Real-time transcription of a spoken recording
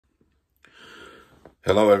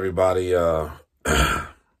Hello, everybody.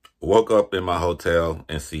 Woke up in my hotel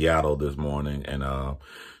in Seattle this morning and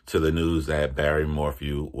to the news that Barry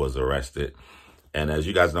Morphew was arrested. And as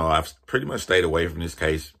you guys know, I've pretty much stayed away from this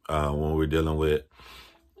case when we're dealing with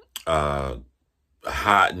uh,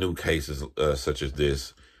 hot new cases such as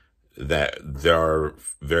this, that there are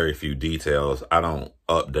very few details. I don't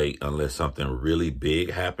update unless something really big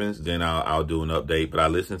happens. Then I'll do an update. But I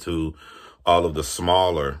listen to all of the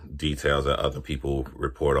smaller details that other people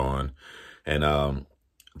report on. And I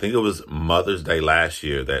think it was Mother's Day last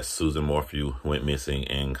year that Susan Morphew went missing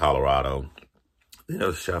in Colorado. It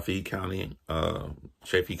was Chaffee County. I'm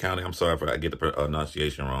sorry if I get the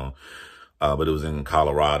pronunciation wrong. But it was in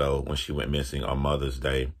Colorado when she went missing on Mother's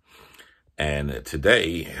Day. And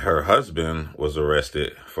today, her husband was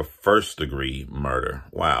arrested for first-degree murder.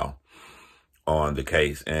 Wow. On the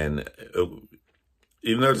case. And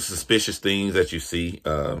you know the suspicious things that you see?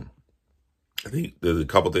 I think there's a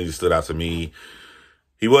couple things that stood out to me.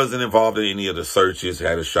 He wasn't involved in any of the searches,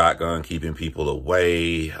 had a shotgun keeping people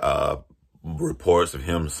away, reports of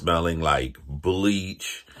him smelling like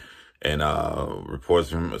bleach, and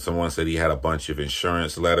reports of him, someone said he had a bunch of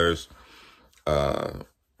insurance letters.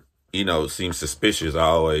 Seems suspicious. I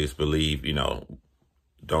always believe,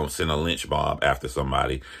 don't send a lynch mob after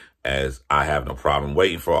somebody, as I have no problem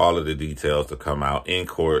waiting for all of the details to come out in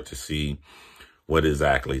court to see what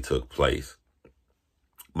exactly took place.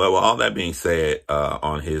 But with all that being said,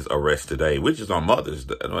 on his arrest today, which is on Mother's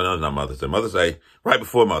Day, no, not Mother's Day, Mother's Day, right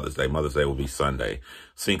before Mother's Day. Mother's Day will be Sunday,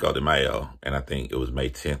 Cinco de Mayo, and I think it was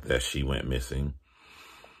May 10th that she went missing.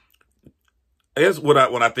 I guess when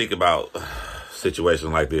I think about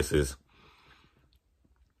situations like this is,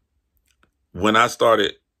 when I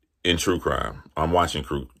started in true crime, I'm watching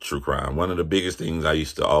true crime. One of the biggest things I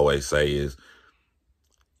used to always say is,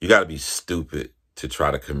 you got to be stupid to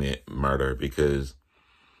try to commit murder, because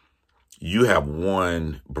you have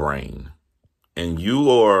one brain and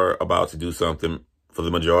you are about to do something. For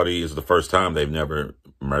the majority, is the first time they've never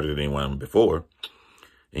murdered anyone before.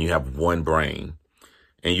 And you have one brain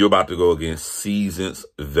and you're about to go against seasoned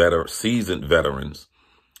veterans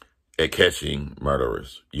at catching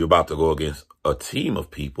murderers. You're about to go against a team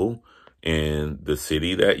of people in the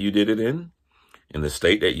city that you did it in the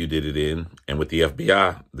state that you did it in, and with the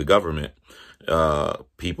FBI, the government,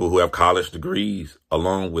 people who have college degrees,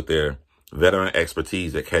 along with their veteran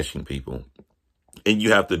expertise at catching people. And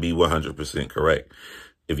you have to be 100% correct.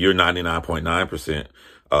 If you're 99.9%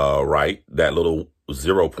 right, that little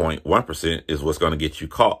 0.1% is what's going to get you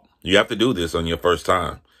caught. You have to do this on your first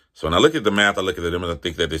time. So when I look at the math, I look at the numbers, I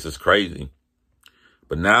think that this is crazy.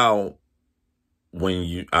 But now,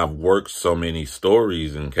 when I've worked so many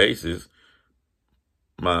stories and cases,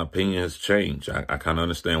 my opinion has changed. I kind of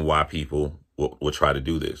understand why people will try to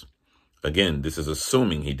do this. Again, this is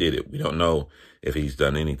assuming he did it. We don't know if he's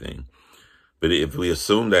done anything. But if we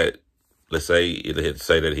assume that, let's say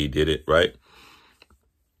that he did it, right?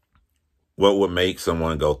 What would make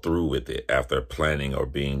someone go through with it after planning or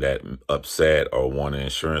being that upset or wanting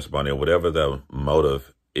insurance money or whatever the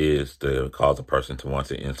motive is to cause a person to want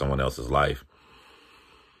to end someone else's life?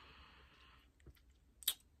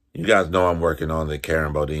 You guys know I'm working on the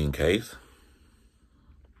Karen Bodine case.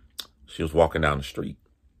 She was walking down the street.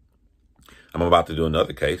 I'm about to do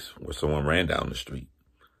another case where someone ran down the street.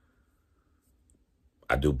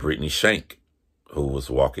 I do Brittany Shank, who was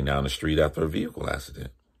walking down the street after a vehicle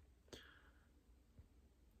accident.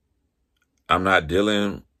 I'm not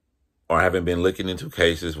dealing or haven't been looking into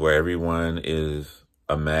cases where everyone is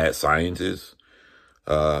a mad scientist,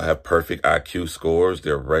 have perfect IQ scores.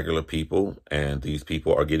 They're regular people, and these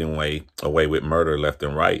people are getting away with murder left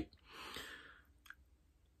and right.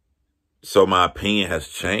 So my opinion has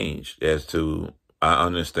changed as to, I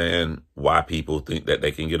understand why people think that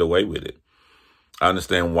they can get away with it. I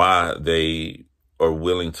understand why they are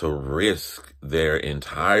willing to risk their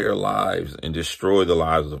entire lives and destroy the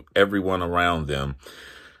lives of everyone around them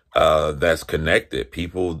that's connected,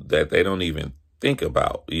 people that they don't even think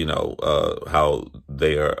about, how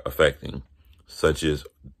they are affecting, such as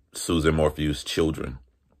Susan Morphew's children.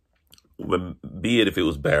 Be it if it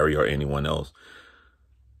was Barry or anyone else.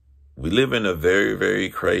 We live in a very, very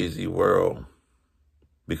crazy world,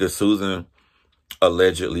 because Susan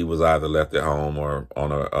allegedly was either left at home or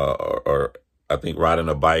on or I think riding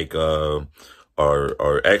a bike or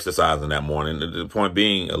exercising that morning. The point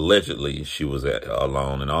being, allegedly she was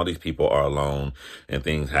alone, and all these people are alone, and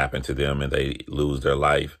things happen to them and they lose their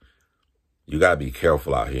life. You got to be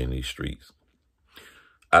careful out here in these streets.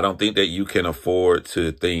 I don't think that you can afford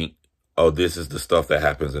to think, oh, this is the stuff that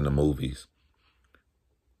happens in the movies.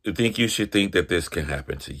 I think you should think that this can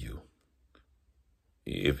happen to you.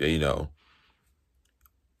 If, you know,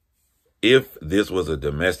 if this was a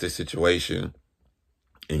domestic situation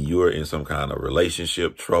and you're in some kind of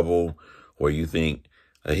relationship trouble where you think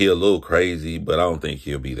he a little crazy, but I don't think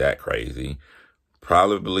he'll be that crazy.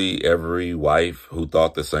 Probably every wife who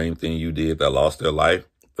thought the same thing you did that lost their life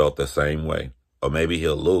felt the same way. Or maybe he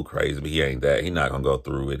a little crazy, but he ain't that. He's not going to go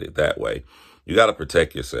through with it that way. You got to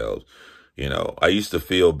protect yourselves. You know, I used to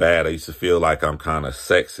feel bad. I used to feel like I'm kind of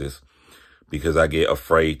sexist because I get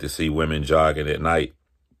afraid to see women jogging at night.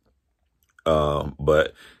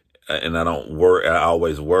 And I don't worry. I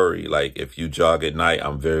always worry. Like if you jog at night,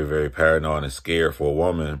 I'm very, very paranoid and scared for a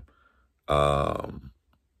woman.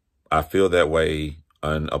 I feel that way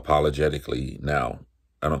unapologetically now.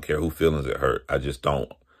 I don't care who feelings it hurt. I just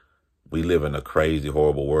don't. We live in a crazy,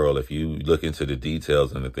 horrible world. If you look into the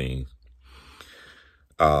details and the things,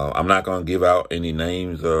 I'm not going to give out any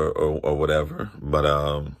names or whatever,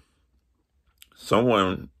 but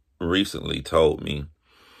someone recently told me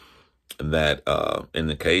that in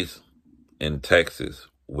the case in Texas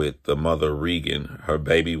with the mother Regan, her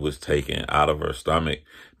baby was taken out of her stomach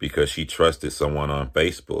because she trusted someone on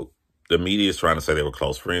Facebook. The media is trying to say they were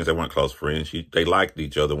close friends. They weren't close friends. They liked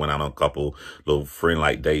each other, went out on a couple little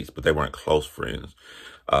friend-like dates, but they weren't close friends.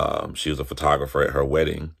 She was a photographer at her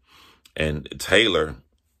wedding. And Taylor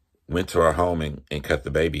went to her home and cut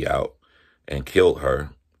the baby out and killed her.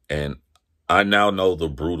 And I now know the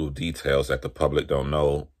brutal details that the public don't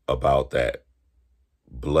know about that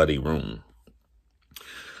bloody room.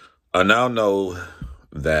 I now know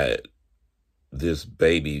that this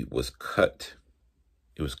baby was cut.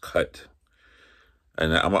 It was cut.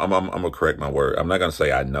 And I'm going to correct my word. I'm not going to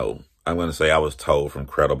say I know. I'm going to say I was told from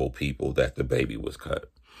credible people that the baby was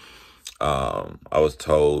cut. I was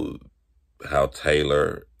told how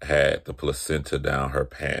Taylor had the placenta down her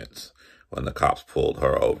pants when the cops pulled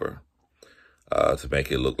her over to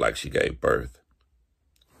make it look like she gave birth.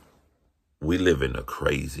 We live in a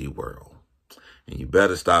crazy world. And you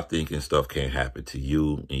better stop thinking stuff can't happen to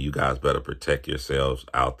you. And you guys better protect yourselves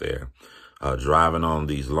out there. Driving on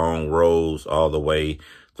these long roads all the way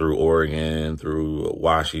through Oregon, through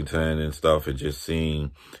Washington and stuff, and just seeing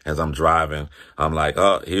as I'm driving, I'm like,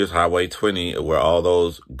 oh, here's Highway 20 where all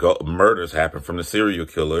those murders happen from the serial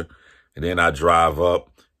killer. And then I drive up,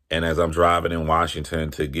 and as I'm driving in Washington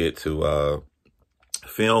to get to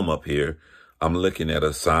film up here, I'm looking at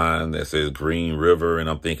a sign that says Green River, and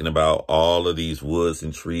I'm thinking about all of these woods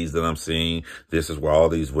and trees that I'm seeing. This is where all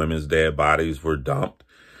these women's dead bodies were dumped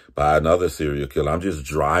by another serial killer. I'm just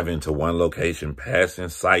driving to one location, passing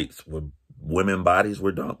sites where women bodies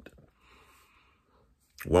were dumped.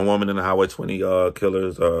 One woman in the Highway 20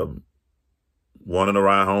 killers wanted to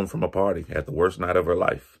ride home from a party, had the worst night of her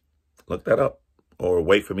life. Look that up, or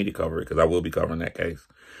wait for me to cover it, because I will be covering that case.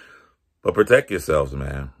 But protect yourselves,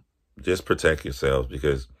 man. Just protect yourselves,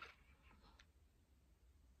 because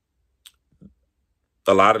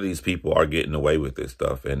a lot of these people are getting away with this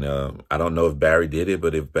stuff. And I don't know if Barry did it,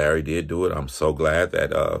 but if Barry did do it, I'm so glad that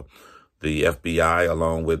the FBI,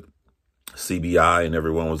 along with CBI and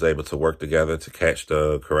everyone, was able to work together to catch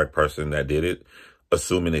the correct person that did it,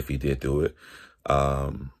 assuming if he did do it.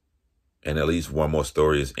 And at least one more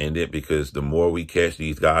story is ended, because the more we catch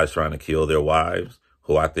these guys trying to kill their wives,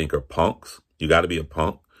 who I think are punks, you got to be a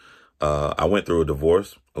punk. I went through a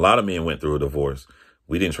divorce. A lot of men went through a divorce.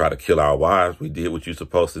 We didn't try to kill our wives. We did what you're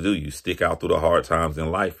supposed to do. You stick out through the hard times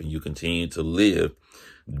in life, and you continue to live,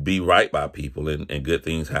 be right by people, and good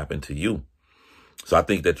things happen to you. So I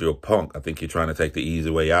think that you're a punk. I think you're trying to take the easy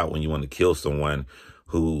way out when you want to kill someone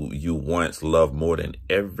who you once loved more than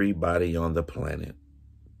everybody on the planet.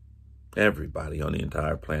 Everybody on the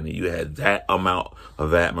entire planet. You had that amount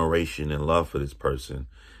of admiration and love for this person,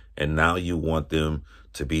 and now you want them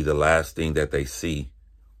to be the last thing that they see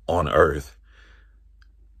on earth.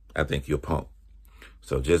 I think you're a punk.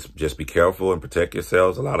 So just be careful and protect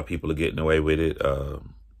yourselves. A lot of people are getting away with it,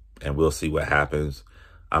 and we'll see what happens.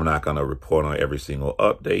 I'm not going to report on every single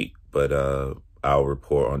update, but I'll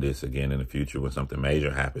report on this again in the future when something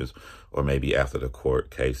major happens, or maybe after the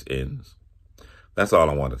court case ends. That's all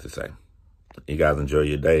I wanted to say. You guys enjoy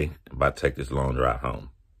your day. I'm about to take this long drive home.